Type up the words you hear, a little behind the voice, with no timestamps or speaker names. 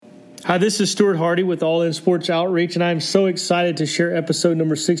Hi, this is Stuart Hardy with All In Sports Outreach, and I'm so excited to share episode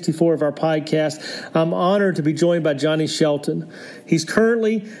number 64 of our podcast. I'm honored to be joined by Johnny Shelton. He's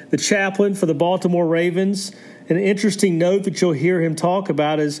currently the chaplain for the Baltimore Ravens. An interesting note that you'll hear him talk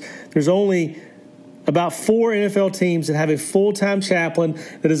about is there's only about 4 NFL teams that have a full-time chaplain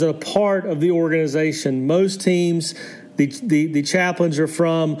that is a part of the organization. Most teams, the chaplains are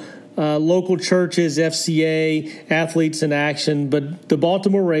from local churches, FCA, Athletes in Action, but the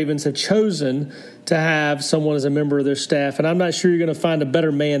Baltimore Ravens have chosen to have someone as a member of their staff, and I'm not sure you're going to find a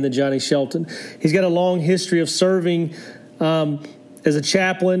better man than Johnny Shelton. He's got a long history of serving as a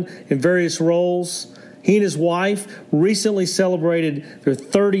chaplain in various roles. He and his wife recently celebrated their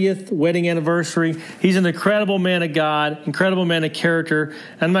 30th wedding anniversary. He's an incredible man of God, incredible man of character.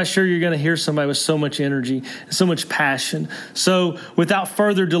 I'm not sure you're going to hear somebody with so much energy and so much passion. So without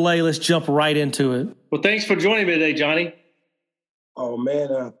further delay, let's jump right into it. Well, thanks for joining me today, Johnny. Oh,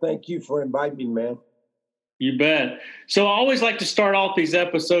 man, thank you for inviting me, man. You bet. So I always like to start off these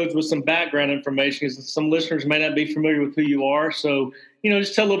episodes with some background information because some listeners may not be familiar with who you are. So,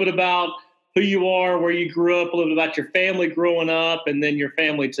 just tell a little bit about who you are, where you grew up, a little bit about your family growing up, and then your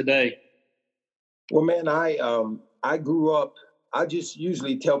family today. Well, man, I grew up. I just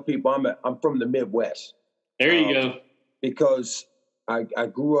usually tell people I'm from the Midwest. There you go. Because I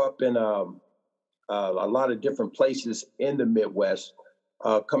grew up in a lot of different places in the Midwest.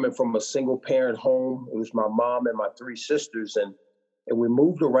 Coming from a single parent home, it was my mom and my 3 sisters, and we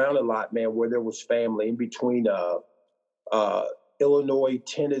moved around a lot, man. Where there was family in between Illinois,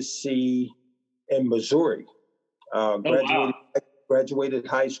 Tennessee, and Missouri. Graduated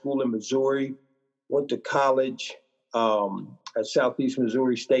high school in Missouri, went to college at Southeast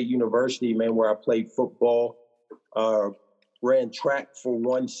Missouri State University, man, where I played football, ran track for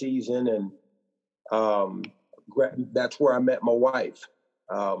 1 season, and that's where I met my wife.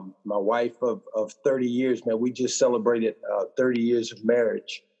 My wife of 30 years, man. We just celebrated 30 years of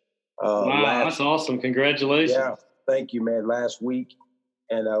marriage. Wow, that's awesome. Congratulations. Yeah, thank you, man. Last week.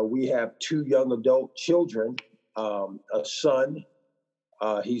 And we have 2 young adult children, a son,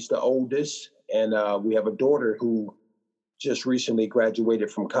 he's the oldest, and we have a daughter who just recently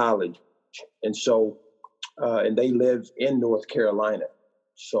graduated from college. And so, and they live in North Carolina.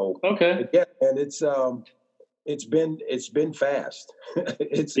 So, okay. Yeah, and it's been fast. I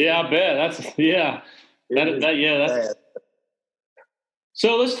bet. That's.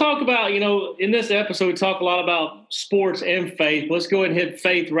 So let's talk about, in this episode, we talk a lot about sports and faith. Let's go ahead and hit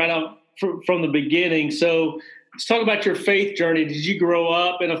faith right out from the beginning. So let's talk about your faith journey. Did you grow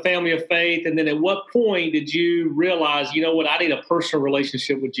up in a family of faith? And then at what point did you realize, I need a personal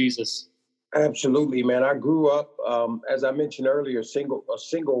relationship with Jesus? Absolutely, man. I grew up, as I mentioned earlier, a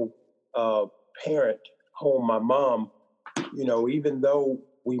single parent home. My mom, even though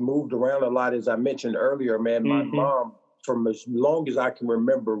we moved around a lot, as I mentioned earlier, man, my mom, from as long as I can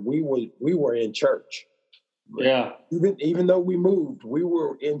remember, we were in church. Yeah. Even though we moved, we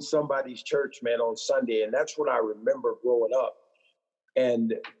were in somebody's church, man, on Sunday, and that's what I remember growing up.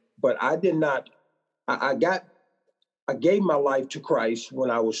 But I did not. I gave my life to Christ when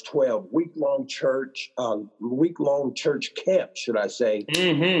I was 12. Week-long church camp, should I say?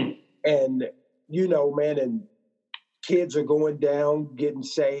 Mm-hmm. And man, and kids are going down, getting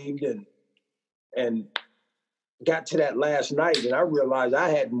saved, and got to that last night, and I realized I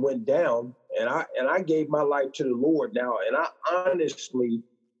hadn't went down, and I gave my life to the Lord now, and I honestly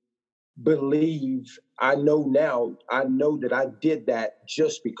believe, I know that I did that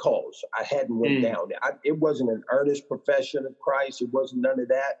just because I hadn't went down. It wasn't an earnest profession of Christ. It wasn't none of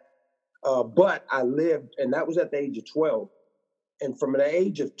that. But I lived, and that was at the age of 12. And from the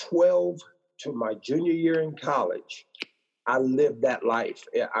age of 12 to my junior year in college, I lived that life.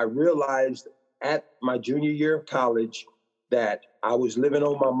 I realized at my junior year of college that I was living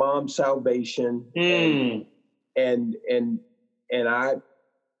on my mom's salvation, and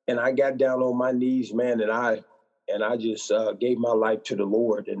I got down on my knees, man, and I just gave my life to the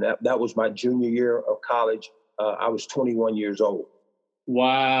Lord, and that was my junior year of college. I was 21 years old.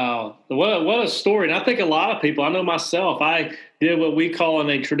 Wow. What a story. And I think a lot of people, I know myself, I did what we call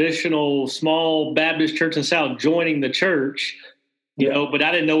in a traditional small Baptist church in the South, joining the church. But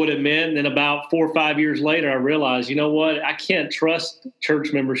I didn't know what it meant. And then about 4 or 5 years later, I realized, I can't trust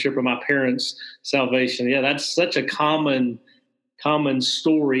church membership or my parents' salvation. Yeah, that's such a common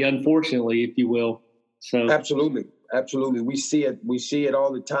story, unfortunately, if you will. So absolutely. We see it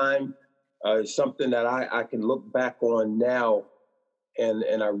all the time. It's something that I can look back on now,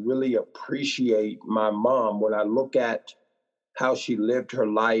 and I really appreciate my mom when I look at how she lived her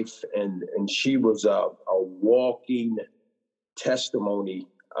life, and she was a walking testimony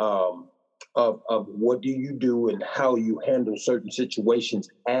of what do you do and how you handle certain situations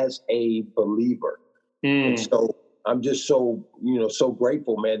as a believer. And so I'm just so, so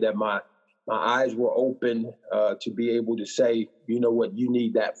grateful, man, that my eyes were open to be able to say, you know what, you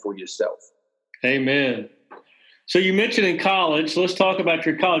need that for yourself. Amen. So you mentioned in college, let's talk about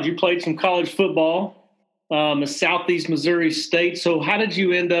your college. You played some college football at Southeast Missouri State. So how did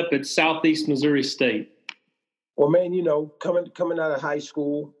you end up at Southeast Missouri State? Well, man, coming out of high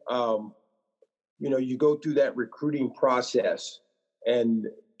school, you go through that recruiting process and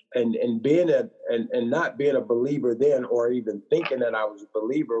being and not being a believer then, or even thinking that I was a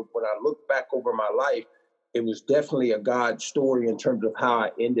believer. When I look back over my life, it was definitely a God story in terms of how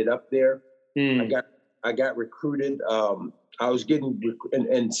I ended up there. I got recruited. I was getting,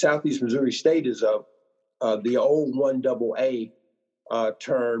 and Southeast Missouri State is the old 1AA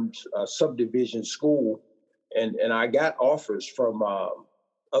terms subdivision school, and I got offers from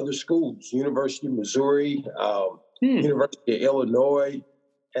other schools, University of Missouri, University of Illinois,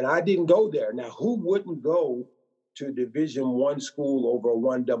 and I didn't go there. Now, who wouldn't go to a Division I school over a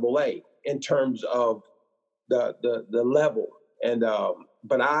 1AA in terms of the level? And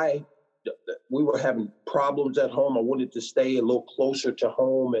but we were having problems at home. I wanted to stay a little closer to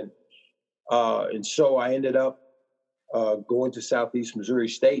home, and so I ended up going to Southeast Missouri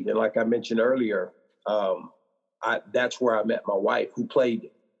State. And like I mentioned earlier, that's where I met my wife,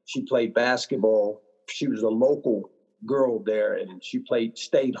 she played basketball. She was a local girl there, and she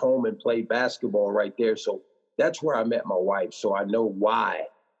stayed home and played basketball right there. So that's where I met my wife. So I know why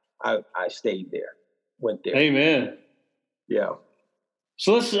I stayed there, went there. Amen. Yeah.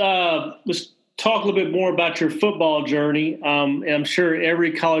 So let's talk a little bit more about your football journey. And I'm sure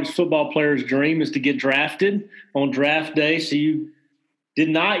every college football player's dream is to get drafted on draft day. So you did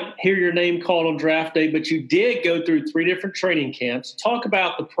not hear your name called on draft day, but you did go through 3 different training camps. Talk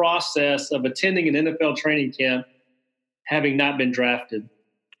about the process of attending an NFL training camp having not been drafted.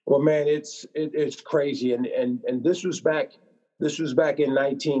 Well, man, it's crazy, and this was back in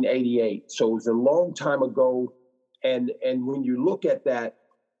 1988, so it was a long time ago. And when you look at that,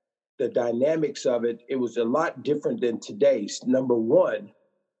 the dynamics of it, it was a lot different than today's. Number one,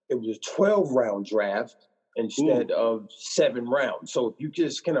 it was a 12-round draft instead of 7 rounds. So if you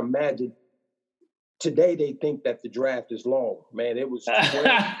just can imagine, today they think that the draft is long. Man, it was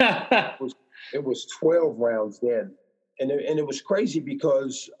 12, it was 12 rounds then. And it was crazy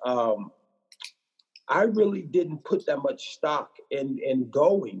because I really didn't put that much stock in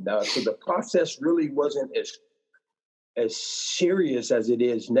going. So the process really wasn't as serious as it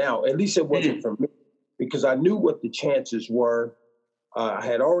is now. At least it wasn't for me, because I knew what the chances were. I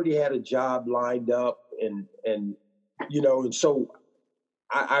had already had a job lined up, and so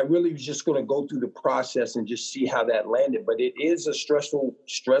I really was just going to go through the process and just see how that landed. But it is a stressful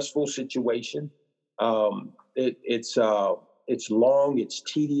situation. It's long, it's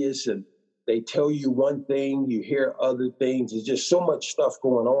tedious, and they tell you one thing, you hear other things. There's just so much stuff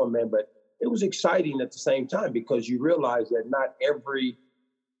going on, man. But it was exciting at the same time, because you realize that not every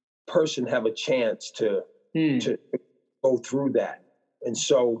person have a chance to go through that. And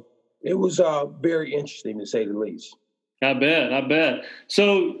so it was very interesting, to say the least. I bet.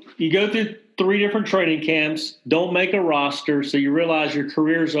 So you go through 3 different training camps, don't make a roster, so you realize your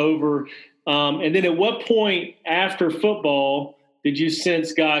career's over. And then at what point after football did you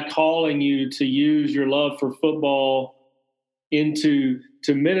sense God calling you to use your love for football into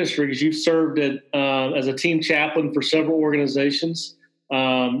ministry? Because you've served as a team chaplain for several organizations.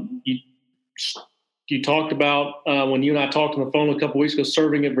 You talked about when you and I talked on the phone a couple of weeks ago,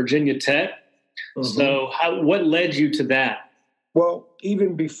 serving at Virginia Tech. Mm-hmm. So what led you to that? Well,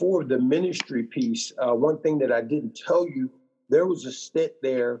 even before the ministry piece, one thing that I didn't tell you, there was a stint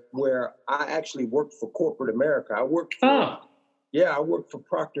there where I actually worked for corporate America. I worked for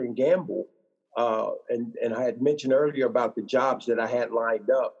Procter & Gamble. And I had mentioned earlier about the jobs that I had lined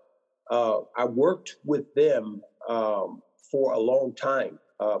up. I worked with them for a long time,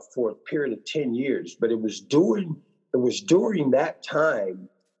 for a period of 10 years. But it was during that time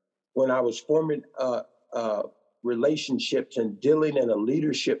when I was forming relationships and dealing in a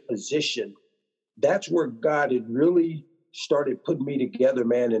leadership position. That's where God had really started putting me together,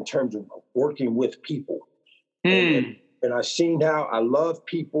 man, in terms of working with people. And I seen how I love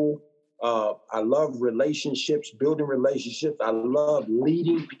people. I love relationships, building relationships. I love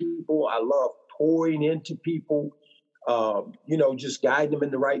leading people. I love pouring into people, just guiding them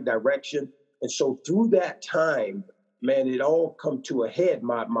in the right direction. And so through that time, man, it all come to a head.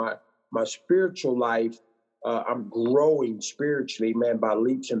 My spiritual life, I'm growing spiritually, man, by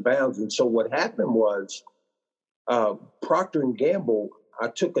leaps and bounds. And so what happened was, Procter & Gamble, I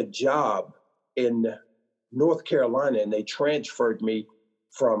took a job in North Carolina, and they transferred me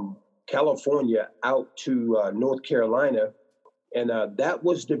from California out to North Carolina. And that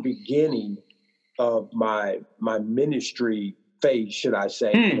was the beginning of my ministry phase, should I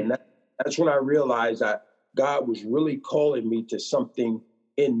say. And that's when I realized God was really calling me to something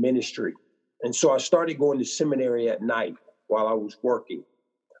in ministry. And so I started going to seminary at night while I was working.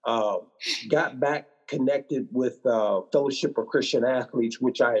 Got back connected with Fellowship of Christian Athletes,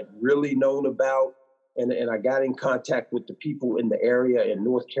 which I had really known about. And I got in contact with the people in the area in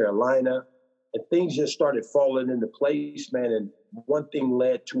North Carolina. And things just started falling into place, man. And one thing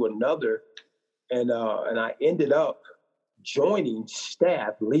led to another. And I ended up joining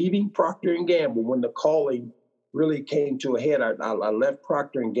staff, leaving Procter & Gamble when the calling really came to a head. I left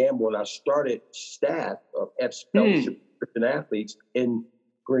Procter & Gamble and I started staff at Fellowship of Christian Athletes in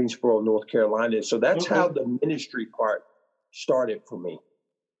Greensboro, North Carolina. So that's how the ministry part started for me.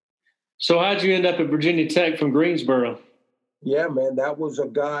 So how'd you end up at Virginia Tech from Greensboro? Yeah, man, that was a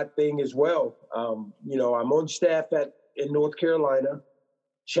God thing as well. I'm on staff in North Carolina.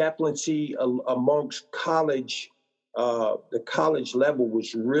 Chaplaincy amongst college, the college level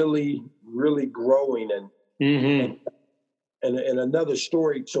was really, really growing. And another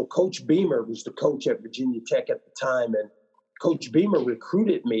story. So Coach Beamer was the coach at Virginia Tech at the time, and Coach Beamer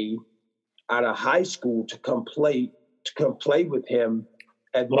recruited me out of high school to come play with him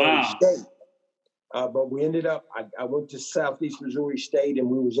at Murray State. But we ended up, I went to Southeast Missouri State, and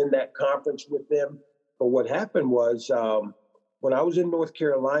we was in that conference with them. But what happened was, when I was in North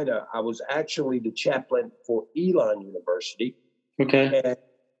Carolina, I was actually the chaplain for Elon University. Okay.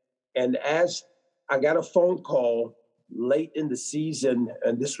 And as I got a phone call late in the season,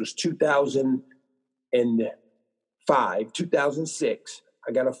 and this was 2006,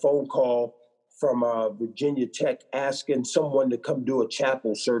 I got a phone call from Virginia Tech asking someone to come do a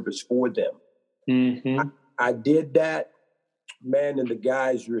chapel service for them. I did that, man, and the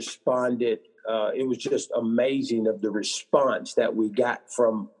guys responded. It was just amazing of the response that we got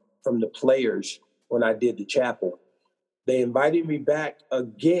from the players when I did the chapel. They invited me back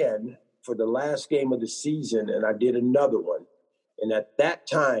again for the last game of the season, and I did another one. And at that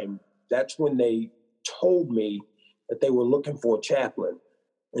time, that's when they told me that they were looking for a chaplain.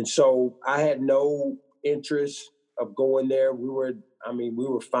 And so I had no interest of going there. We were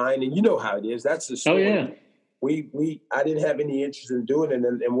fine. And you know how it is. That's the story. Oh, yeah. I didn't have any interest in doing it.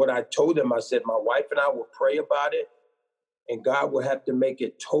 And what I told them, I said, my wife and I will pray about it, and God will have to make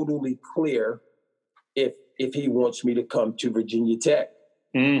it totally clear if he wants me to come to Virginia Tech.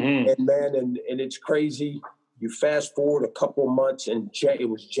 And man, and it's crazy. You fast forward a couple of months, and it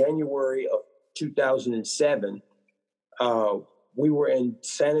was January of 2007. We were in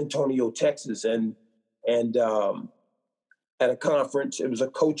San Antonio, Texas, and at a conference. It was a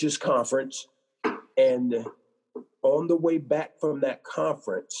coaches conference, and on the way back from that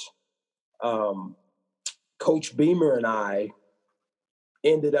conference, Coach Beamer and I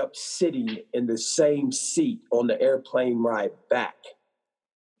ended up sitting in the same seat on the airplane ride back.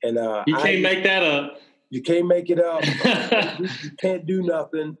 And you can't make that up. You can't make it up. You can't do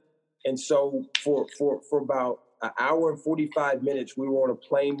nothing. And so for about an hour and 45 minutes, we were on a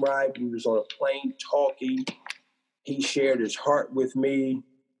plane ride. We was on a plane talking. He shared his heart with me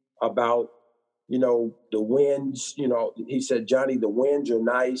about, the winds. He said, Johnny, the winds are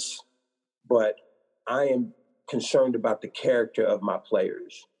nice, but I am concerned about the character of my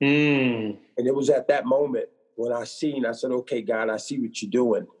players. And it was at that moment when I said, okay, God, I see what you're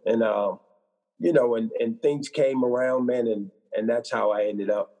doing. And, and things came around, man, and that's how I ended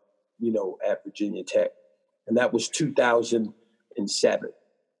up, at Virginia Tech. And that was 2007.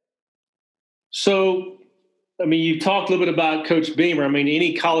 So, you talked a little bit about Coach Beamer.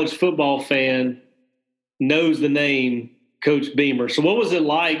 Any college football fan knows the name Coach Beamer. So what was it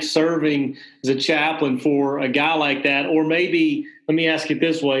like serving as a chaplain for a guy like that? Or maybe, let me ask it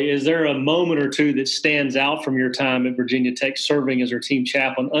this way, is there a moment or two that stands out from your time at Virginia Tech serving as their team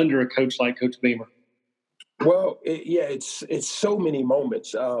chaplain under a coach like Coach Beamer? Well, it's so many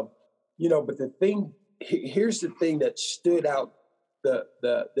moments. But here's the thing that stood out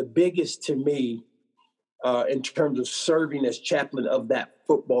the biggest to me in terms of serving as chaplain of that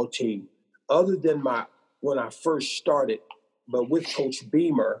football team, other than when I first started, but with Coach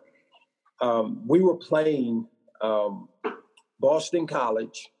Beamer, we were playing Boston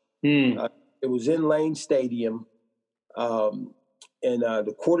College. It was in Lane Stadium, and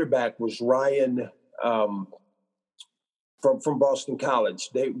the quarterback was Ryan from Boston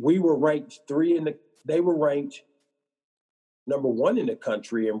College. We were ranked they were ranked number 1 in the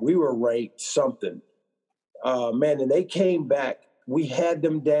country, and we were ranked something. And they came back we had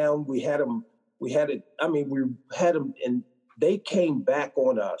them down. We had them, and they came back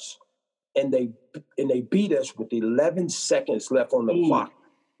on us, and they beat us with 11 seconds left on the clock.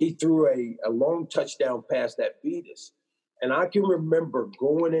 He threw a long touchdown pass that beat us. And I can remember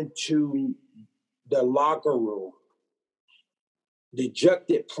going into the locker room,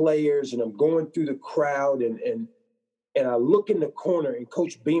 dejected players, and I'm going through the crowd, and I look in the corner, and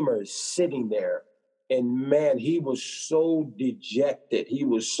Coach Beamer is sitting there. And man, he was so dejected. He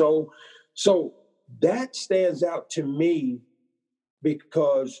was so that stands out to me,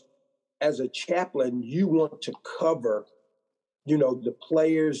 because as a chaplain, you want to cover, the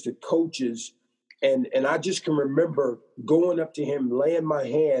players, the coaches. And I just can remember going up to him, laying my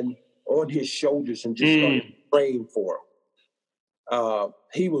hand on his shoulders and just started praying for him.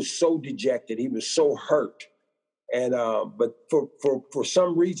 He was so dejected. He was so hurt. And but for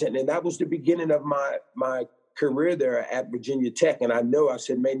some reason, and that was the beginning of my career there at Virginia Tech. And I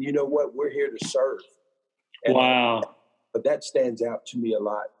said, man, you know what? We're here to serve. And, wow. But that stands out to me a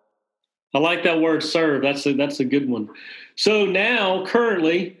lot. I like that word, serve. That's a good one. So now,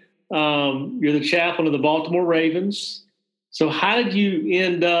 currently, you're the chaplain of the Baltimore Ravens. So how did you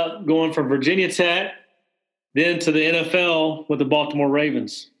end up going from Virginia Tech then to the NFL with the Baltimore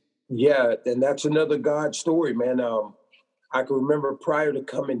Ravens? Yeah, and that's another God story, man. I can remember prior to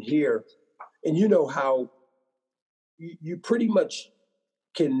coming here, and you know how you pretty much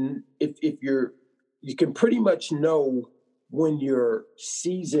can, you can pretty much know when your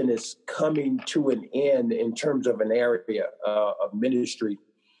season is coming to an end in terms of an area of ministry.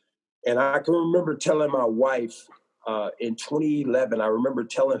 And I can remember telling my wife in 2011, I remember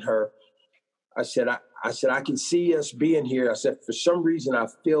telling her, I said, I can see us being here. I said, for some reason, I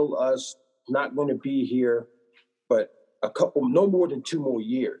feel us not going to be here, but no more than 2 more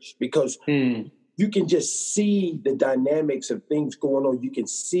years, because you can just see the dynamics of things going on. You can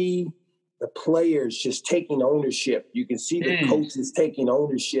see the players just taking ownership. You can see the coaches taking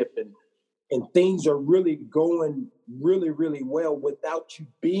ownership, and things are really going really, really well without you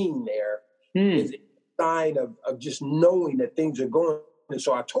being there. Is a sign of just knowing that things are going. And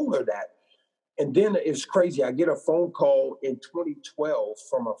so I told her that. And then it's crazy. I get a phone call in 2012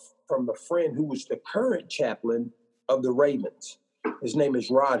 from a friend who was the current chaplain of the Ravens. His name is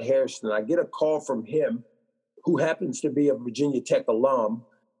Rod Harrison. I get a call from him, who happens to be a Virginia Tech alum.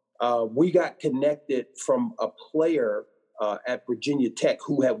 We got connected from a player at Virginia Tech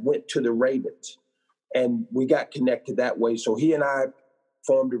who had went to the Ravens, and we got connected that way. So he and I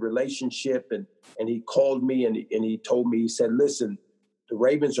formed a relationship, and he called me and he told me, he said, listen, the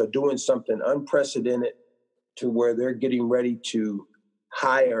Ravens are doing something unprecedented to where they're getting ready to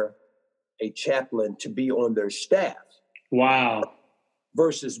hire a chaplain to be on their staff. Wow.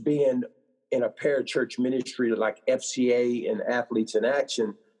 Versus being in a parachurch ministry like FCA and Athletes in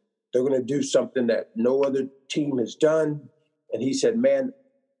Action. They're going to do something that no other team has done. And he said, man,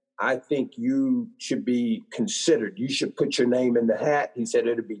 I think you should be considered. You should put your name in the hat. He said,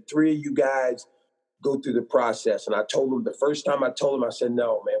 it'll be 3 of you guys, go through the process. And I told him, the first time I told him, I said,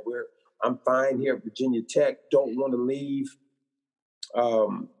 no, man, I'm fine here at Virginia Tech. Don't want to leave.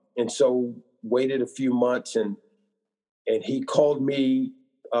 And so waited a few months, and he called me.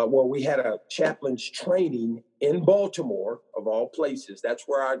 We had a chaplain's training in Baltimore, of all places. That's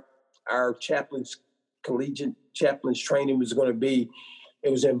where our collegiate chaplain's training was going to be.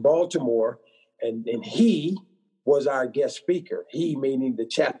 It was in Baltimore, and he was our guest speaker. He meaning the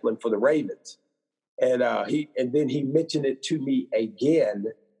chaplain for the Ravens. And then he mentioned it to me again.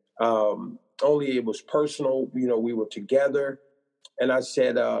 Only it was personal. We were together, and I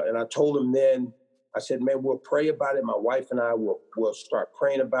said, and I told him then, I said, man, we'll pray about it. My wife and I will start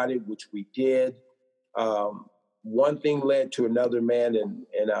praying about it, which we did. One thing led to another, man,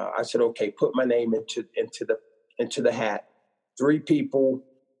 and I said, okay, put my name into the hat. 3 people.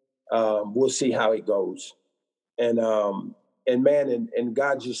 We'll see how it goes. And man, and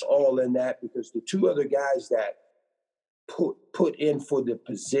God just all in that, because the 2 other guys that put in for the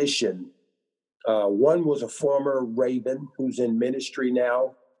position, one was a former Raven who's in ministry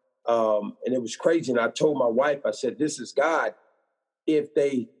now. And it was crazy. And I told my wife, I said, this is God if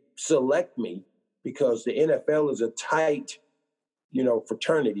they select me, because the NFL is a tight,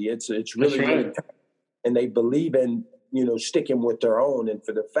 fraternity. It's really, right. really tight. And they believe in, sticking with their own. And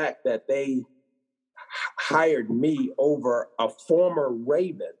for the fact that they hired me over a former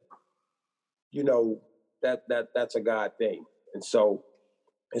Raven, that's a God thing. And so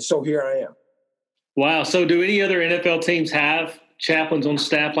here I am. Wow. So do any other NFL teams have chaplains on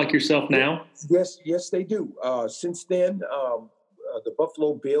staff like yourself now? Yes, they do. Since then, the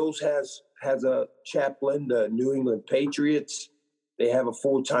Buffalo Bills has a chaplain. The New England Patriots They have a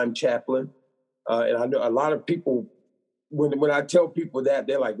full-time chaplain. And I know a lot of people, when I tell people that,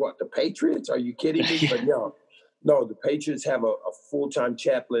 they're like, what, the Patriots? Are you kidding me? But no, the Patriots have a full-time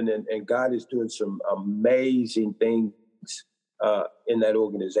chaplain, and God is doing some amazing things in that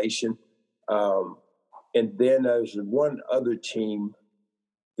organization. And then there's one other team,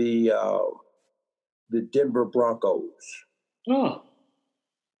 the Denver Broncos. Oh,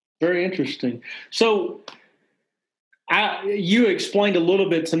 very interesting. So you explained a little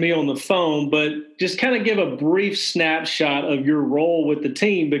bit to me on the phone, but just kind of give a brief snapshot of your role with the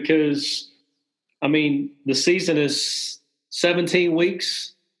team, because, I mean, the season is 17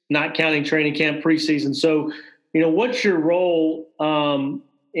 weeks, not counting training camp preseason. So, what's your role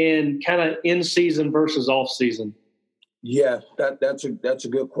in kind of in season versus off season? Yeah, that's a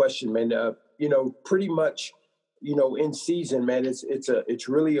good question, man. Pretty much, in season, man, it's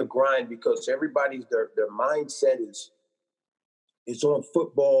really a grind, because everybody's their mindset is on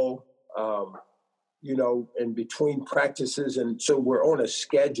football, and between practices, and so we're on a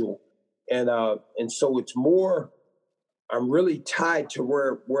schedule, and so it's more. I'm really tied to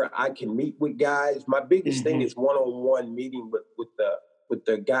where I can meet with guys. My biggest thing is one-on-one meeting with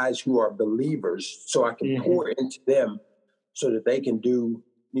the guys who are believers, so I can pour into them, so that they can do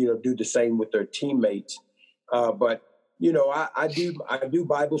the same with their teammates. But I do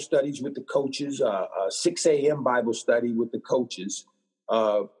Bible studies with the coaches, 6 a.m. Bible study with the coaches.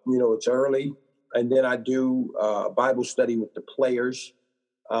 It's early, and then I do Bible study with the players,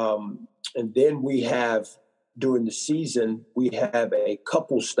 and then we have, during the season, we have a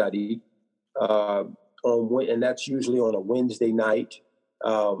couple study and that's usually on a Wednesday night,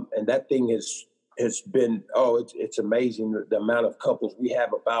 and that thing has been it's amazing, the amount of couples. We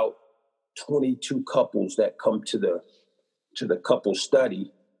have about 22 couples that come to the couple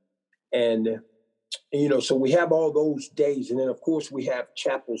study, and so we have all those days, and then of course we have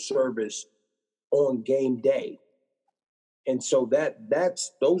chapel service on game day. And so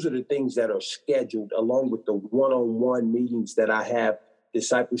those are the things that are scheduled, along with the one-on-one meetings that I have,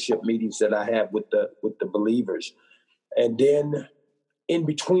 discipleship meetings that I have with the believers. And then in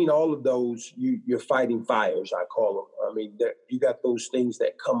between all of those, you're fighting fires, I call them. I mean, you got those things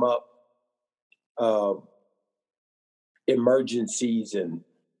that come up, emergencies and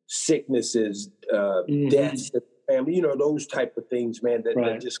sicknesses, deaths, family, those type of things, man,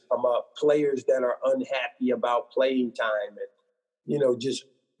 that just come up. Players that are unhappy about playing time, and just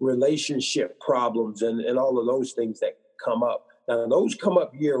relationship problems, and all of those things that come up. Now, those come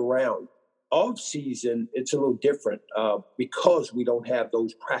up year round. Off season, it's a little different because we don't have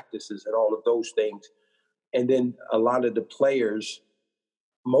those practices and all of those things. And then a lot of the players,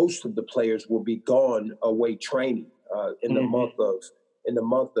 most of the players, will be gone away training in the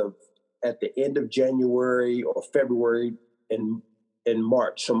month of at the end of January or February and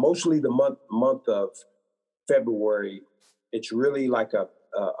March. So mostly the month of February, it's really like a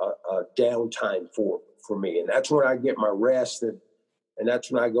downtime for me. And that's when I get my rest, and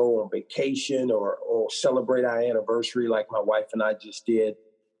that's when I go on vacation or celebrate our anniversary like my wife and I just did.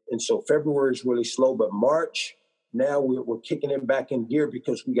 And so February is really slow, but March, now we're kicking it back in gear,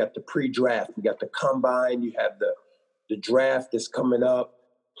 because we got the pre-draft, we got the combine, you have the draft that's coming up.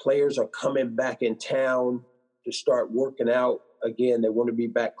 Players are coming back in town to start working out again. They want to be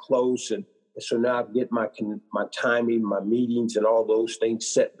back close. And so now I get my timing, my meetings, and all those things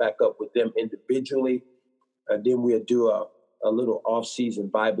set back up with them individually. And then we'll do a little off-season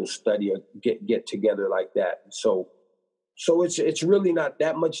Bible study, get together like that. So it's really not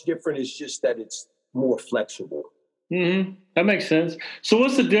that much different. It's just that it's more flexible. That makes sense. So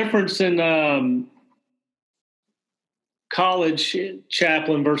what's the difference in college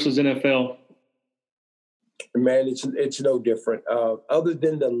chaplain versus NFL? Man, it's no different. Other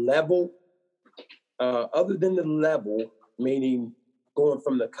than the level, meaning going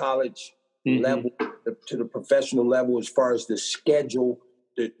from the college level to the professional level, as far as the schedule,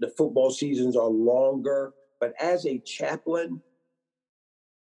 the football seasons are longer. But as a chaplain,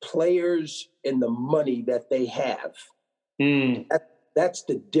 players and the money that they have, that's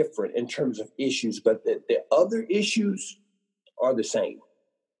the difference in terms of issues. But the other issues are the same.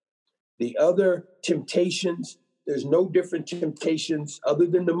 The other temptations, there's no different temptations other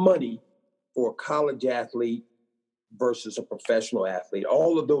than the money for a college athlete versus a professional athlete.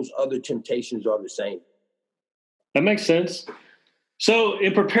 All of those other temptations are the same. That makes sense. So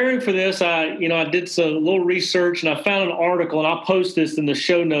in preparing for this, I did some little research, and I found an article, and I'll post this in the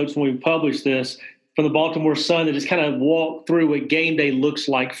show notes when we publish this, from the Baltimore Sun, that just kind of walked through what game day looks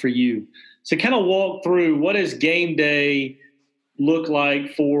like for you. So kind of walk through, what does game day look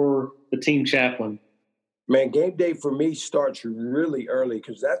like for the team chaplain? Man, game day for me starts really early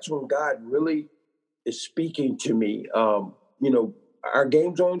because that's when God really is speaking to me. Our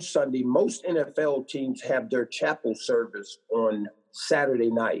game's on Sunday. Most NFL teams have their chapel service on Saturday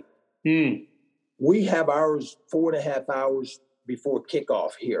night. We have ours 4.5 hours before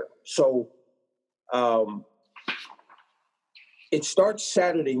kickoff here. So it starts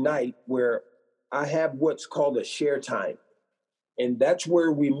Saturday night where I have what's called a share time. And that's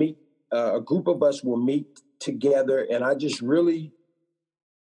where we meet. A group of us will meet together, and I just really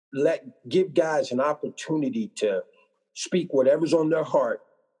give guys an opportunity to speak whatever's on their heart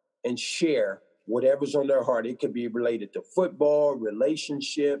and share whatever's on their heart. It could be related to football,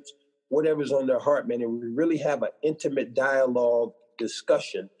 relationships, whatever's on their heart, man. And we really have an intimate dialogue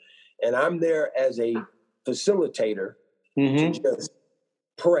discussion. And I'm there as a facilitator to just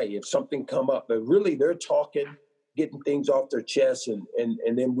pray if something come up. But really they're talking, getting things off their chest, and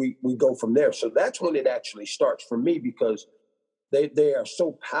then we go from there. So that's when it actually starts for me, because they are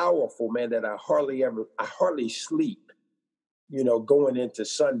so powerful, man, that I hardly sleep, going into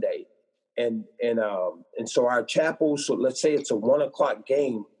Sunday. And so our chapel, so let's say it's a 1:00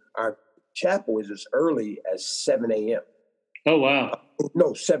 game, our chapel is as early as 7 a.m. Oh, wow.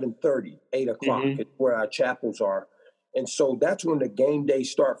 No, 7:30, 8 o'clock is where our chapels are. And so that's when the game day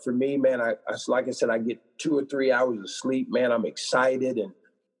start for me, man. I like I said, I get 2 or 3 hours of sleep, man. I'm excited, and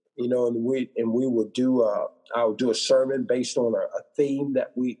we will do I'll do a sermon based on a theme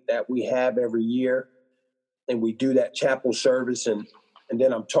that we have every year, and we do that chapel service, and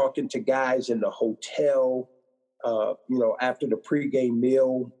then I'm talking to guys in the hotel, after the pregame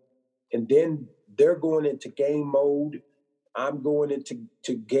meal, and then they're going into game mode. I'm going into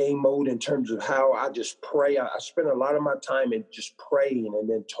game mode in terms of how I just pray. I spend a lot of my time in just praying and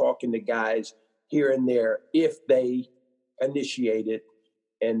then talking to guys here and there if they initiate it.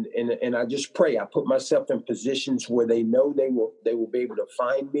 And I just pray. I put myself in positions where they know they will be able to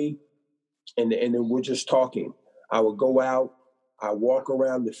find me. And then we're just talking. I will go out, I walk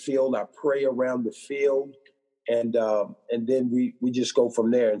around the field, I pray around the field, and then we just go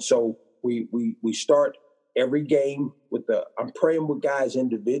from there. And so we start every game I'm praying with guys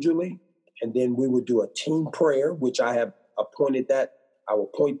individually, and then we would do a team prayer, which I have appointed that. I will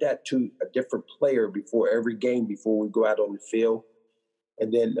point that to a different player before every game, before we go out on the field.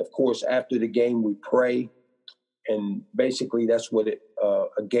 And then, of course, after the game, we pray. And basically, that's what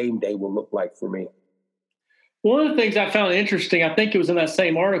a game day will look like for me. One of the things I found interesting, I think it was in that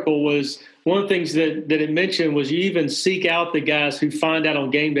same article, was one of the things that it mentioned was you even seek out the guys who find out on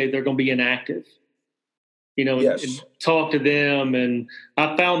game day they're going to be inactive. Yes. And talk to them. And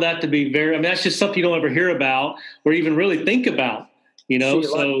I found that to be that's just something you don't ever hear about or even really think about,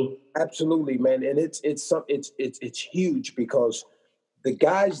 Absolutely, man. And it's huge, because the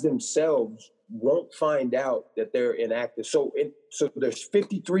guys themselves won't find out that they're inactive. So there's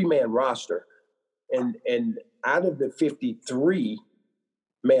 53-man roster, and out of the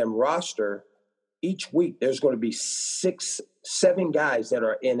 53-man roster, each week there's going to be 7 guys that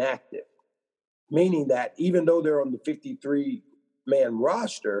are inactive. Meaning that even though they're on the 53-man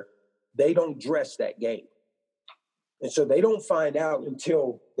roster, they don't dress that game. And so they don't find out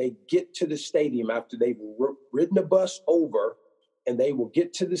until they get to the stadium after they've ridden the bus over, and they will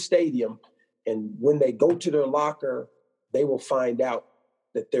get to the stadium. And when they go to their locker, they will find out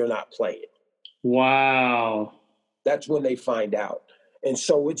that they're not playing. Wow. That's when they find out. And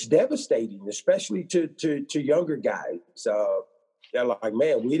so it's devastating, especially to younger guys. They're like,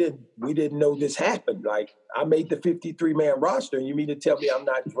 man, we didn't know this happened. Like, I made the 53-man roster, and you mean to tell me I'm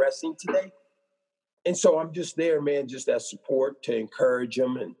not dressing today? And so I'm just there, man, just as support to encourage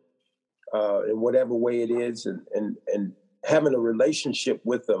them, and in whatever way it is, and having a relationship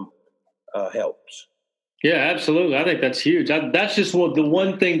with them helps. Yeah, absolutely. I think that's huge. That's just the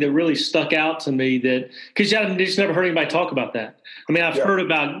one thing that really stuck out to me, that because I just never heard anybody talk about that. I mean,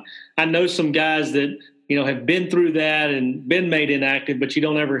 I know some guys that have been through that and been made inactive, but you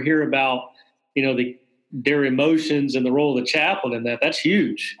don't ever hear about, their emotions and the role of the chaplain in that. That's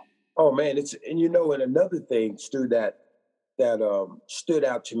huge. Oh man, and another thing, Stu, that stood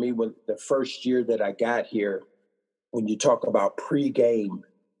out to me when the first year that I got here, when you talk about pregame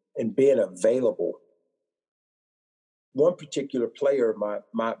and being available. One particular player,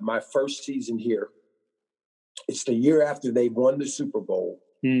 my first season here, it's the year after they won the Super Bowl,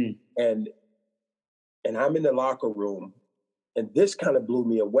 and I'm in the locker room, and this kind of blew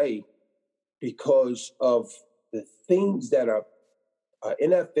me away because of the things that an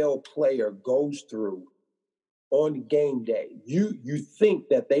NFL player goes through on game day. You think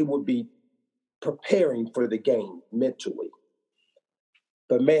that they would be preparing for the game mentally,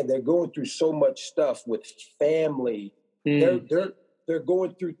 But man, they're going through so much stuff with family. They're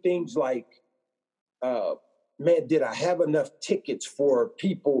going through things like, man, did I have enough tickets for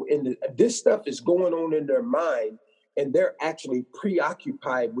people this stuff is going on in their mind, and they're actually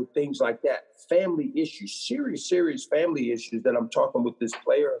preoccupied with things like that. Family issues, serious family issues that I'm talking with this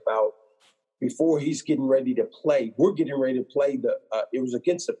player about before he's getting ready to play. We're getting ready to play it was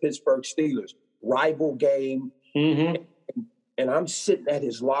against the Pittsburgh Steelers, rival game. Mm-hmm. And I'm sitting at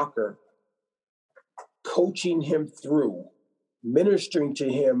his locker, coaching him through, ministering to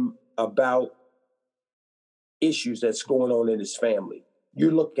him about issues that's going on in his family.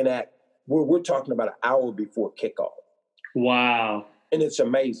 You're looking at, we're talking about an hour before kickoff. Wow. And it's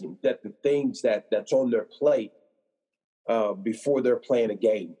amazing that the things that's on their plate before they're playing a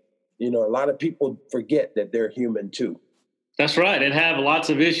game. You know, a lot of people forget that they're human too. That's right. And have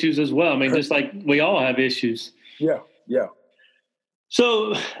lots of issues as well. I mean, just like we all have issues. Yeah.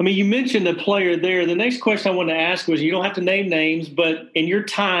 So, I mean, you mentioned the player there. The next question I wanted to ask was, you don't have to name names, but in your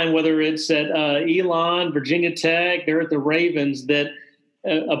time, whether it's at Elon, Virginia Tech, or at the Ravens, that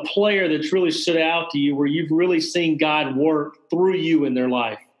a player that's really stood out to you where you've really seen God work through you in their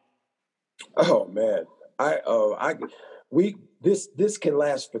life? Oh, man. This can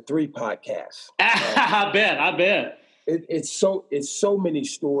last for 3 podcasts. I bet. It's so many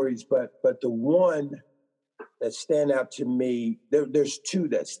stories, but the one that stand out to me, there's 2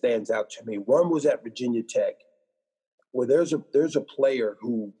 that stands out to me. One was at Virginia Tech, where there's a player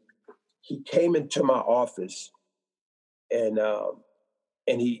who he came into my office and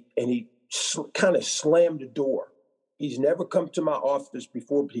he kind of slammed the door. He's never come to my office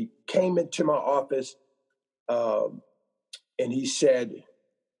before, but he came into my office and he said,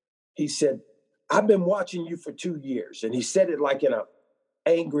 I've been watching you for 2 years. And he said it like in a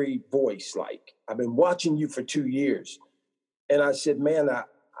angry voice, like, I've been watching you for 2 years. And I said, man,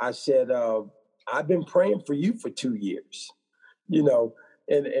 I've been praying for you for 2 years, you know,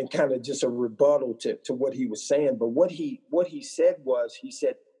 and kind of just a rebuttal to what he was saying. But what he said was, he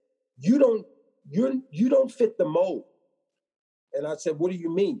said, you don't fit the mold. And I said, what do you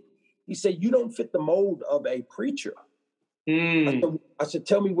mean? He said, you don't fit the mold of a preacher. I said,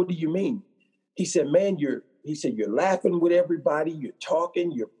 tell me, what do you mean? He said, man, you're laughing with everybody, you're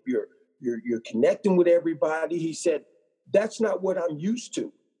talking, you're connecting with everybody. He said, that's not what I'm used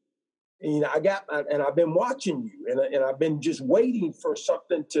to. And, you know, I've been watching you, and I've been just waiting for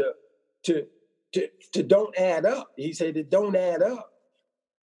something to don't add up. He said, it don't add up.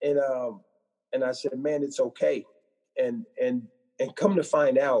 And I said, man, it's okay. And come to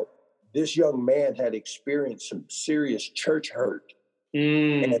find out, this young man had experienced some serious church hurt.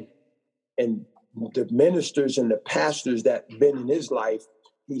 And the ministers and the pastors that been in his life,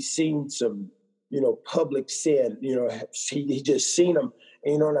 he's seen some, you know, public sin, you know, he just seen them,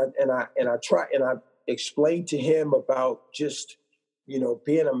 you know, and I explained to him about just, you know,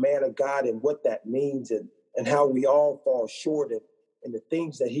 being a man of God and what that means and how we all fall short and the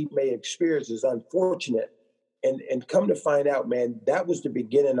things that he may experience is unfortunate. And come to find out, man, that was the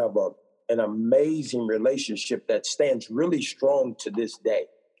beginning of an amazing relationship that stands really strong to this day.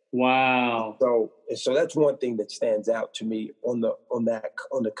 Wow. So that's one thing that stands out to me on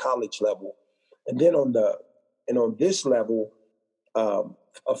the college level. And then on this level,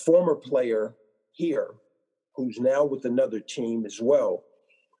 a former player here who's now with another team as well.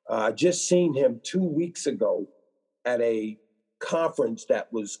 I just seen him 2 weeks ago at a conference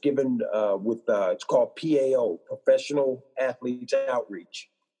that was given it's called PAO, Professional Athletes Outreach.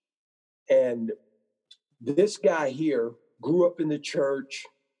 And this guy here grew up in the church,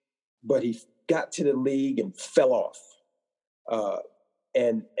 but he got to the league and fell off.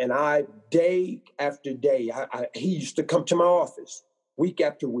 And I, day after day, he used to come to my office week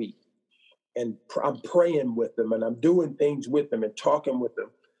after week, and I'm praying with him and I'm doing things with him and talking with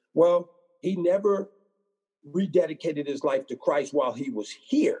him. Well, he never rededicated his life to Christ while he was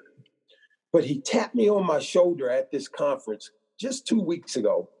here, but he tapped me on my shoulder at this conference just 2 weeks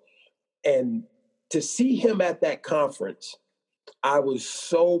ago. And to see him at that conference, I was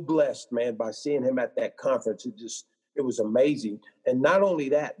so blessed, man, by seeing him at that conference. It was amazing. And not only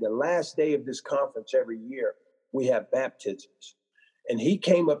that, the last day of this conference every year, we have baptisms. And he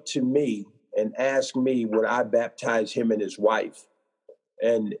came up to me and asked me would I baptize him and his wife.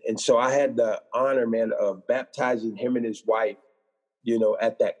 And so I had the honor, man, of baptizing him and his wife, you know,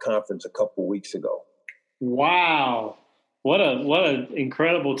 at that conference a couple of weeks ago. Wow. What an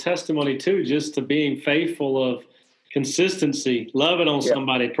incredible testimony too, just to being faithful of consistency, loving on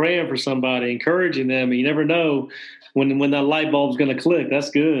somebody, praying for somebody, encouraging them. You never know when that light bulb's going to click. That's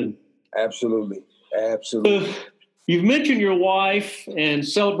good. Absolutely. You've mentioned your wife and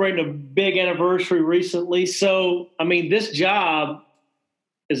celebrating a big anniversary recently. So, I mean, this job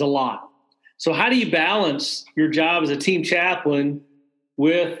is a lot. So how do you balance your job as a team chaplain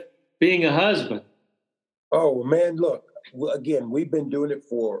with being a husband? Oh man, look, again, we've been doing it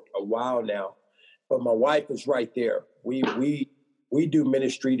for a while now, but my wife is right there. We do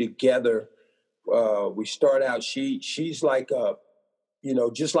ministry together. We start out. She's like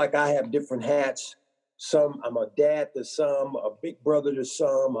just like I have different hats. Some I'm a dad to some, a big brother to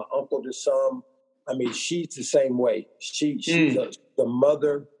some, an uncle to some. I mean, she's the same way. She's a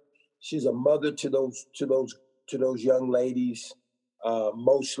mother. She's a mother to those young ladies,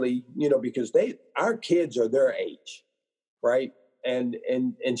 mostly, because our kids are their age, right? And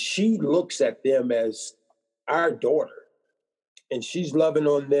she looks at them as our daughter, and she's loving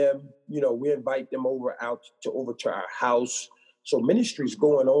on them. We invite them over to our house. So ministry's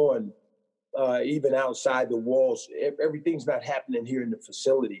going on even outside the walls. Everything's not happening here in the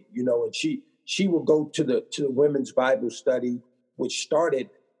facility, and she will go to the women's Bible study, which started,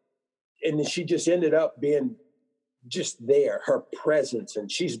 and then she just ended up being just there, her presence,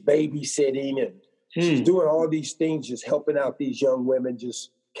 and she's babysitting, and she's doing all these things, just helping out these young women,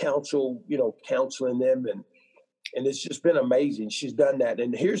 just counseling them, and it's just been amazing. She's done that.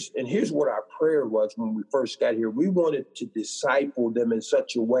 And here's what our prayer was when we first got here. We wanted to disciple them in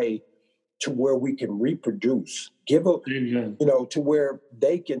such a way to where we can reproduce, to where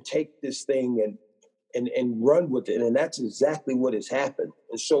they can take this thing and run with it. And that's exactly what has happened.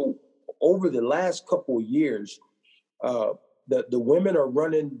 And so over the last couple of years, the women are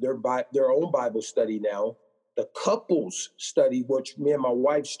running their own Bible study now. The couples study, which me and my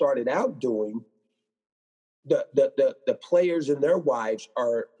wife started out doing, the players and their wives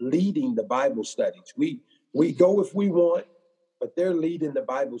are leading the Bible studies. We go if we want, but they're leading the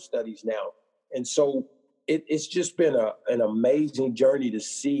Bible studies now. And so it's just been an amazing journey to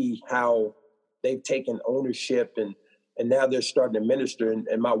see how they've taken ownership and now they're starting to minister.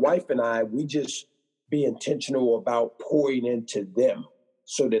 And my wife and I, we just be intentional about pouring into them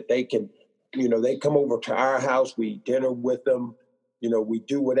so that they can, they come over to our house, we eat dinner with them, we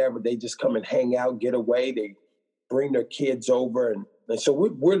do whatever. They just come and hang out, get away. They bring their kids over. And so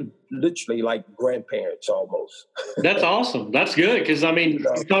we're literally like grandparents almost. That's awesome. That's good. Because, I mean,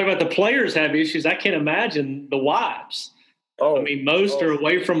 you talk about the players have issues. I can't imagine the wives. I mean, most are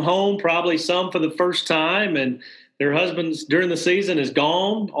away from home, probably some for the first time, and their husbands during the season is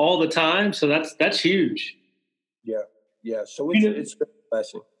gone all the time. So that's huge. Yeah. So it's been a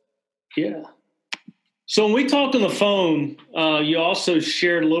blessing. Yeah. So when we talked on the phone, you also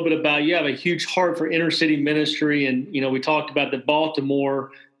shared a little bit about you have a huge heart for inner city ministry. And, we talked about that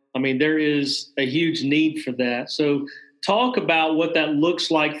Baltimore. I mean, there is a huge need for that. So talk about what that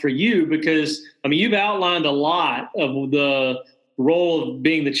looks like for you, because, I mean, you've outlined a lot of the role of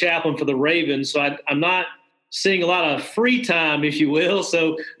being the chaplain for the Ravens. So I'm not seeing a lot of free time, if you will.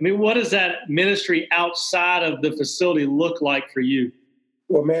 So, I mean, what does that ministry outside of the facility look like for you?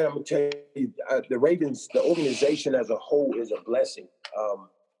 Well, man, I'm going to tell you, the Ravens, the organization as a whole is a blessing.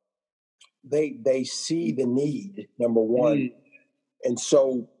 They see the need, number one. And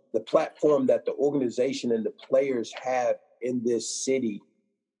so the platform that the organization and the players have in this city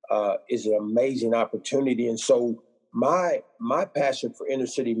is an amazing opportunity. And so my passion for inner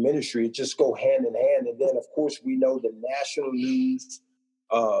city ministry just go hand in hand. And then, of course, we know the national news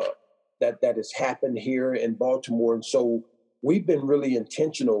that has happened here in Baltimore. And so we've been really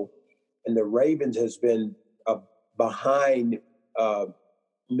intentional, and the Ravens has been behind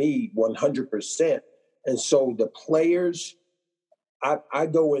me 100%. And so the players, I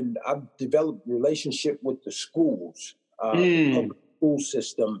go and I've developed relationship with the schools, the public school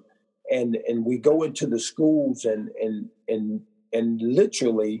system, and we go into the schools and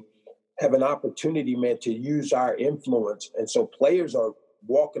literally have an opportunity, man, to use our influence. And so players are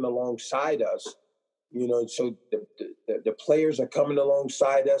walking alongside us. And so the players are coming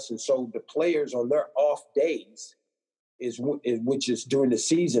alongside us. And so the players on their off days, which is during the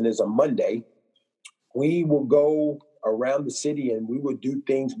season, is a Monday, we will go around the city and we will do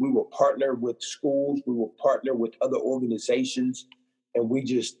things. We will partner with schools. We will partner with other organizations, and we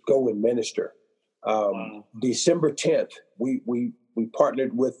just go and minister. December 10th, we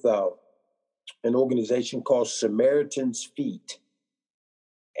partnered with an organization called Samaritan's Feet.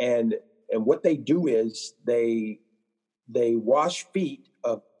 And what they do is they wash feet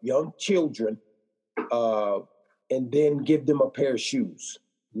of young children and then give them a pair of shoes,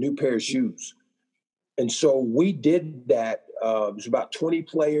 new pair of shoes. And so we did that. It was about 20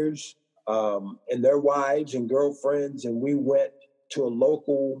 players and their wives and girlfriends, and we went to a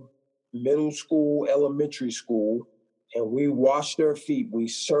local middle school, elementary school, and we washed their feet. We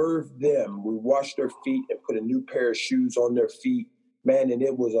served them. We washed their feet and put a new pair of shoes on their feet, man. And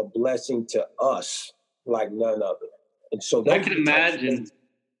it was a blessing to us like none other. And so I can imagine.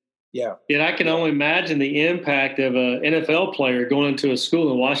 Yeah. And I can only imagine the impact of an NFL player going into a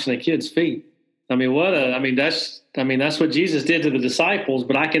school and washing a kid's feet. I mean, that's what Jesus did to the disciples,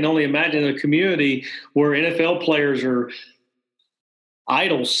 but I can only imagine a community where NFL players are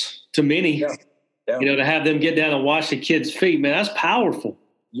idols to many, to have them get down and wash a kid's feet, man, that's powerful.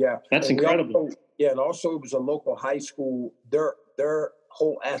 Yeah. That's incredible. And also it was a local high school, their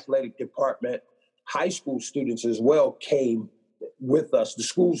whole athletic department, high school students as well came with us. The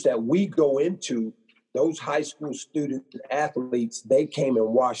schools that we go into, those high school student athletes, they came and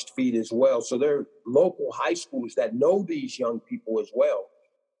washed feet as well. So they're local high schools that know these young people as well,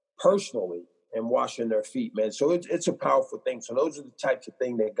 personally, and washing their feet, man. So it's a powerful thing. So those are the types of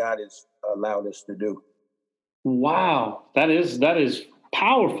things that God has allowed us to do. Wow, that is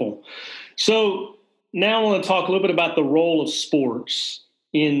powerful. So now I want to talk a little bit about the role of sports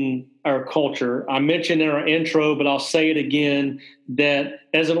in our culture. I mentioned in our intro, but I'll say it again, that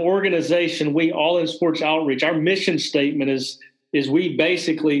as an organization, we All in Sports Outreach, our mission statement is we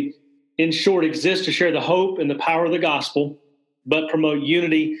basically, in short, exist to share the hope and the power of the gospel, but promote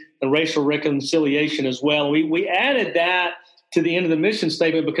unity and racial reconciliation as well. We added that to the end of the mission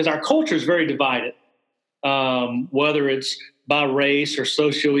statement because our culture is very divided, whether it's by race or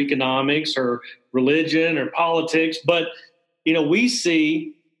socioeconomics or religion or politics. But, we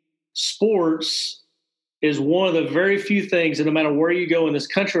see sports is one of the very few things, and no matter where you go in this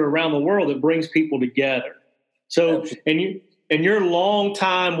country or around the world, that brings people together. So, and your long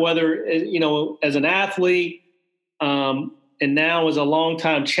time, whether, as an athlete and now as a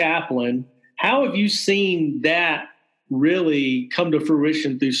longtime chaplain, how have you seen that really come to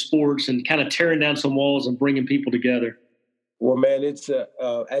fruition through sports and kind of tearing down some walls and bringing people together? Well, man, it's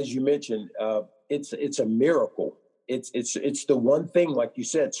as you mentioned, it's a miracle. It's the one thing, like you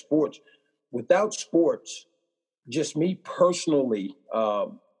said, sports. Without sports, just me personally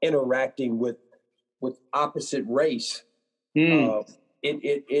interacting with opposite race,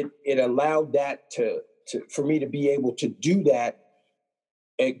 it allowed that to for me to be able to do that.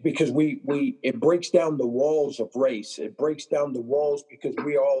 Because it breaks down the walls of race. It breaks down the walls because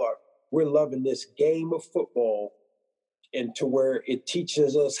we're loving this game of football, and to where it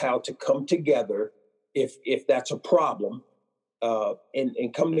teaches us how to come together if that's a problem,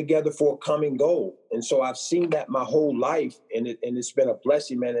 and come together for a common goal. And so I've seen that my whole life, and it's been a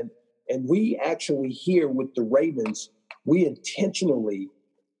blessing, man. And we actually here with the Ravens, we intentionally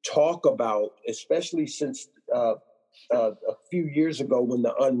talk about, especially since a few years ago when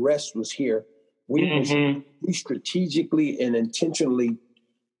the unrest was here, we strategically and intentionally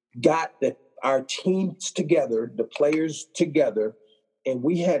got our teams together, the players together, and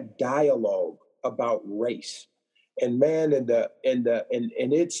we had dialogue about race. And man, and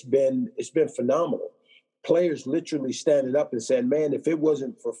it's been phenomenal. Players literally standing up and saying, "Man, if it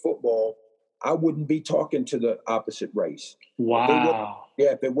wasn't for football, I wouldn't be talking to the opposite race." Wow.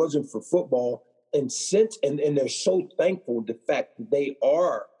 If it wasn't for football. And they're so thankful the fact that they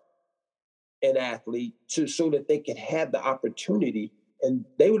are an athlete so that they could have the opportunity, and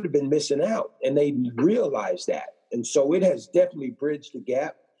they would have been missing out, and they realize that. And so it has definitely bridged the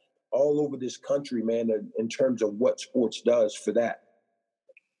gap all over this country, man, in terms of what sports does for that.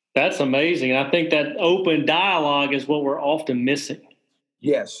 That's amazing. I think that open dialogue is what we're often missing.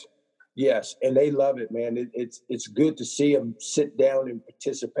 Yes. And they love it, man. It's good to see them sit down and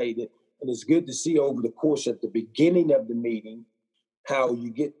participate in it. And it's good to see over the course at the beginning of the meeting how you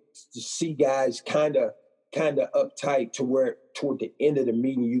get to see guys kind of uptight to where toward the end of the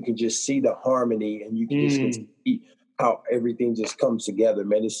meeting you can just see the harmony, and you can just see how everything just comes together,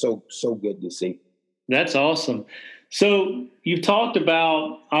 man. It's so good to see. That's awesome. So you've talked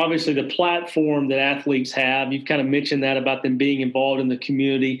about, obviously, the platform that athletes have. You've kind of mentioned that about them being involved in the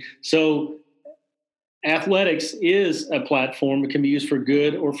community. So athletics is a platform. It can be used for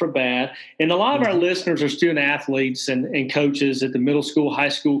good or for bad. And a lot of our listeners are student athletes and coaches at the middle school, high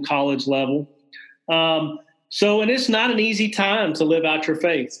school, college level. And it's not an easy time to live out your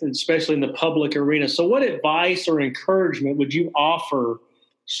faith, especially in the public arena. So what advice or encouragement would you offer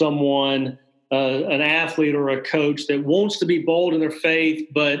someone, an athlete or a coach that wants to be bold in their faith,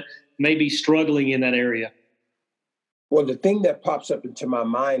 but maybe struggling in that area? Well, the thing that pops up into my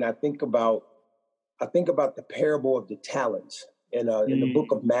mind, I think about the parable of the talents in the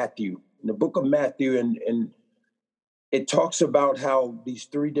book of Matthew. In the book of Matthew, and it talks about how these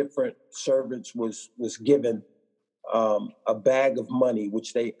three different servants was given a bag of money,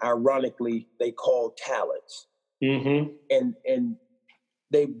 which they ironically called talents. Mm-hmm. And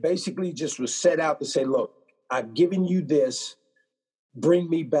they basically just was set out to say, look, I've given you this, bring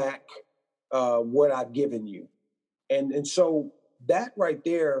me back what I've given you. And so that right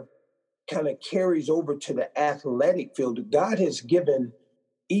there kind of carries over to the athletic field. God has given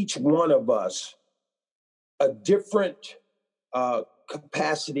each one of us a different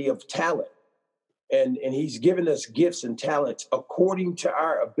capacity of talent. And he's given us gifts and talents according to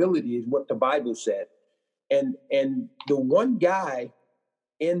our ability, is what the Bible said. And the one guy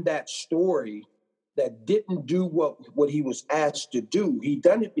in that story that didn't do what he was asked to do, he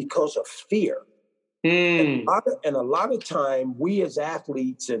done it because of fear. And a lot of time, we as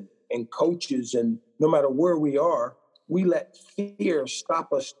athletes and coaches, and no matter where we are, we let fear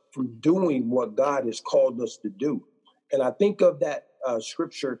stop us from doing what God has called us to do. And I think of that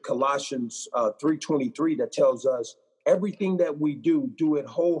scripture, Colossians 3:23, that tells us everything that we do it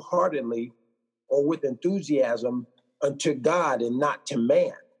wholeheartedly or with enthusiasm unto God and not to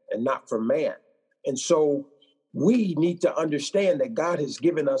man and not for man. And so we need to understand that God has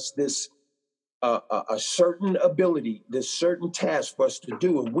given us this a certain ability, this certain task for us to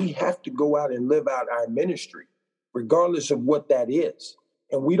do, and we have to go out and live out our ministry, regardless of what that is.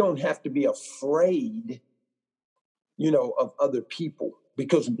 And we don't have to be afraid, of other people,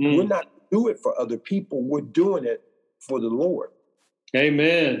 because we're not doing it for other people. We're doing it for the Lord.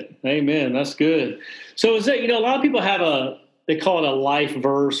 Amen. That's good. So is that, a lot of people have they call it a life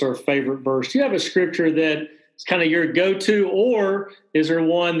verse or favorite verse. Do you have a scripture that is kind of your go-to, or is there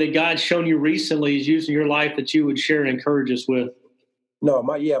one that God's shown you recently is used in your life that you would share and encourage us with? No,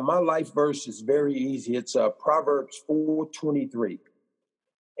 my life verse is very easy. It's Proverbs 4:23.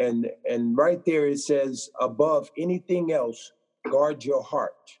 And right there it says, above anything else, guard your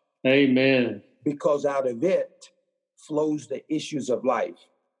heart. Amen. Because out of it flows the issues of life.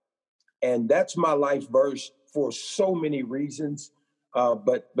 And that's my life verse for so many reasons.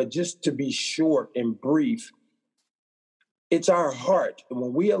 But just to be short and brief, it's our heart. And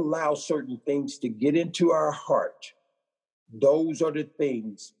when we allow certain things to get into our heart, those are the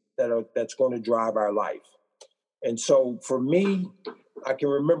things that's going to drive our life. And so for me, I can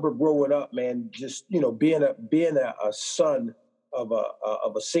remember growing up, man, just, being a son of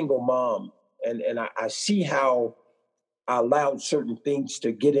a single mom. And I see how I allowed certain things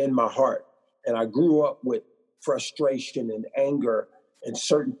to get in my heart. And I grew up with frustration and anger and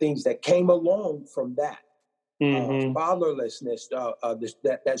certain things that came along from that. Fatherlessness,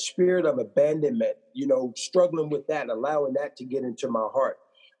 that spirit of abandonment, struggling with that, allowing that to get into my heart.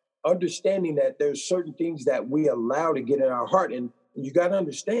 Understanding that there's certain things that we allow to get in our heart. And you got to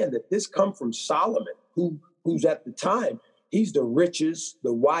understand that this come from Solomon, who's at the time, he's the richest,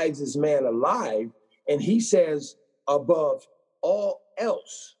 the wisest man alive. And he says, above all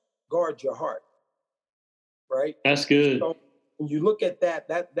else, guard your heart. Right? That's good. So when you look at that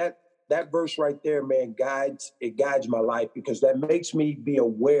verse right there, man, guides my life, because that makes me be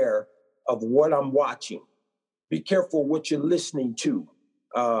aware of what I'm watching. Be careful what you're listening to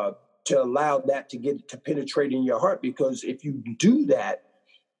allow that to penetrate in your heart, because if you do that,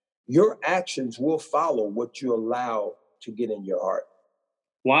 your actions will follow what you allow to get in your heart.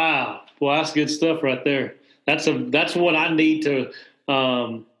 Wow. Well, that's good stuff right there. That's what I need to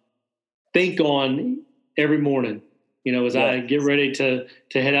think on every morning, as I get ready to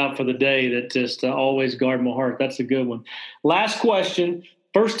head out for the day, that just always guard my heart. That's a good one. Last question.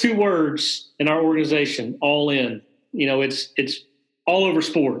 First two words in our organization, all in. It's all over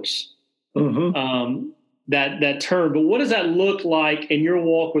sports. That term. But what does that look like in your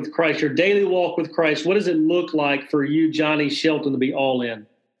walk with Christ, your daily walk with Christ? What does it look like for you, Johnny Shelton, to be all in?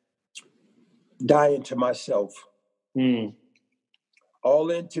 Dying to myself.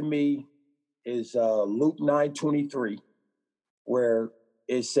 All in to me is Luke 9:23, where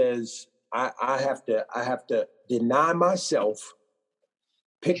it says I have to deny myself,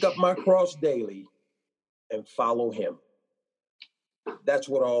 pick up my cross daily, and follow him. That's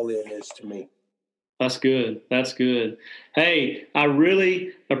what all in is to me. That's good. Hey, I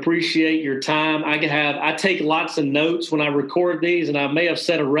really appreciate your time. I take lots of notes when I record these, and I may have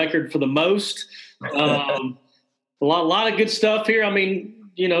set a record for the most. A lot of good stuff here. I mean,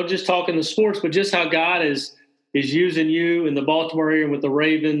 just talking the sports, but just how God is using you in the Baltimore area with the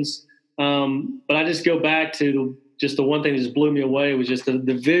Ravens. But I just go back to just the one thing that just blew me away was just the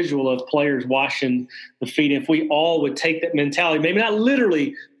visual of players washing the feet. If we all would take that mentality, maybe not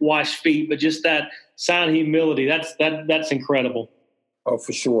literally wash feet, but just that sign of humility, that's incredible. Oh,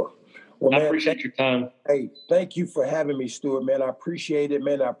 for sure. Well, I appreciate your time. Hey, thank you for having me, Stuart, man. I appreciate it,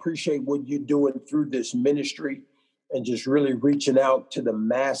 man. I appreciate what you're doing through this ministry and just really reaching out to the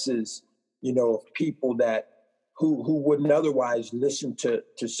masses, of people who wouldn't otherwise listen to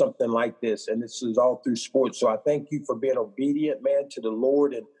something like this. And this is all through sports. So I thank you for being obedient, man, to the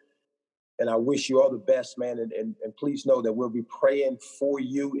Lord. And I wish you all the best, man. And please know that we'll be praying for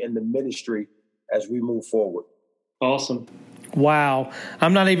you in the ministry as we move forward. Awesome. Wow.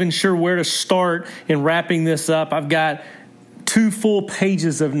 I'm not even sure where to start in wrapping this up. I've got 2 full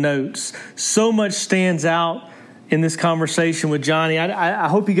pages of notes. So much stands out in this conversation with Johnny. I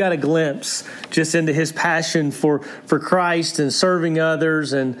hope you got a glimpse just into his passion for Christ and serving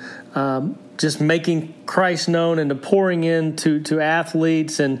others and just making Christ known and to pouring into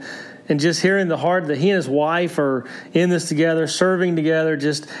athletes and just hearing the heart that he and his wife are in this together, serving together.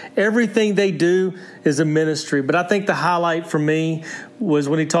 Just everything they do is a ministry. But I think the highlight for me was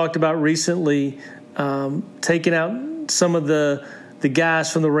when he talked about recently taking out some of the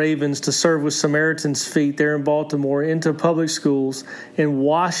guys from the Ravens to serve with Samaritan's feet there in Baltimore into public schools and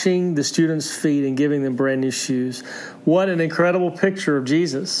washing the students' feet and giving them brand new shoes. What an incredible picture of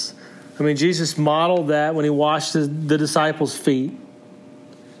Jesus. I mean, Jesus modeled that when he washed the disciples' feet.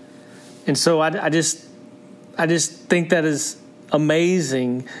 And so I just think that is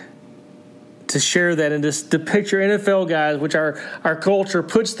amazing to share that and just to picture NFL guys, which our culture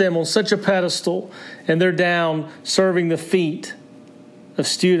puts them on such a pedestal, and they're down serving the feet of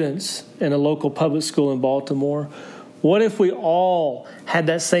students in a local public school in Baltimore. What if we all had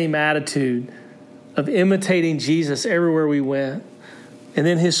that same attitude of imitating Jesus everywhere we went? And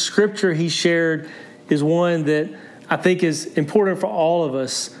then his scripture he shared is one that I think is important for all of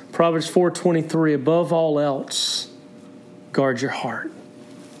us. Proverbs 4:23, above all else, guard your heart.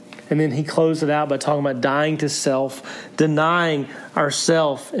 And then he closed it out by talking about dying to self, denying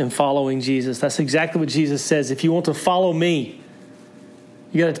ourself and following Jesus. That's exactly what Jesus says. If you want to follow me,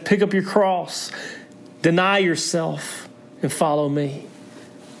 you got to pick up your cross, deny yourself, and follow me.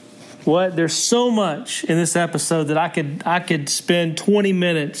 There's so much in this episode that I could spend 20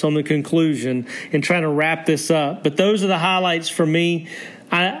 minutes on the conclusion and trying to wrap this up. But those are the highlights for me.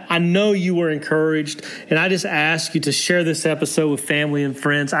 I know you were encouraged, and I just ask you to share this episode with family and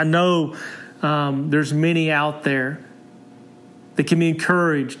friends. I know there's many out there that can be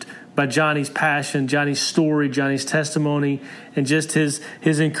encouraged by Johnny's passion, Johnny's story, Johnny's testimony, and just his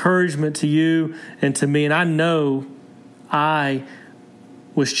encouragement to you and to me. And I know I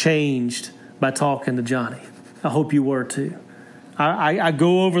was changed by talking to Johnny. I hope you were too. I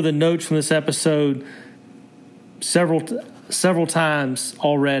go over the notes from this episode several times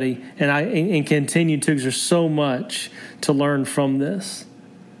already, and continue to, because there's so much to learn from this.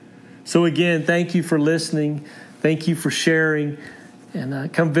 So again, thank you for listening. Thank you for sharing.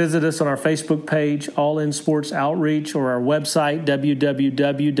 And come visit us on our Facebook page, All In Sports Outreach, or our website,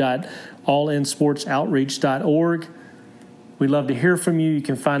 www.allinsportsoutreach.org. We'd love to hear from you. You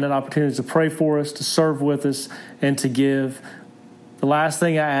can find out opportunities to pray for us, to serve with us, and to give. The last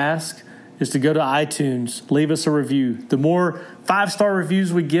thing I ask is to go to iTunes, leave us a review. The more 5-star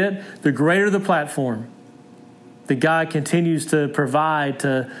reviews we get, the greater the platform that God continues to provide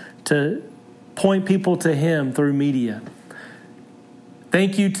to point people to him through media.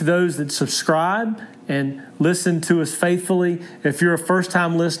 Thank you to those that subscribe and listen to us faithfully. If you're a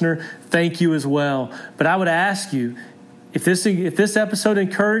first-time listener, thank you as well. But I would ask you, if this episode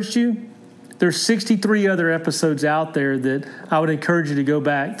encouraged you, there's 63 other episodes out there that I would encourage you to go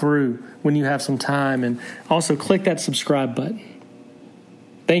back through when you have some time, and also click that subscribe button.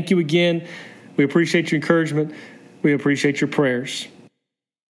 Thank you again. We appreciate your encouragement. We appreciate your prayers.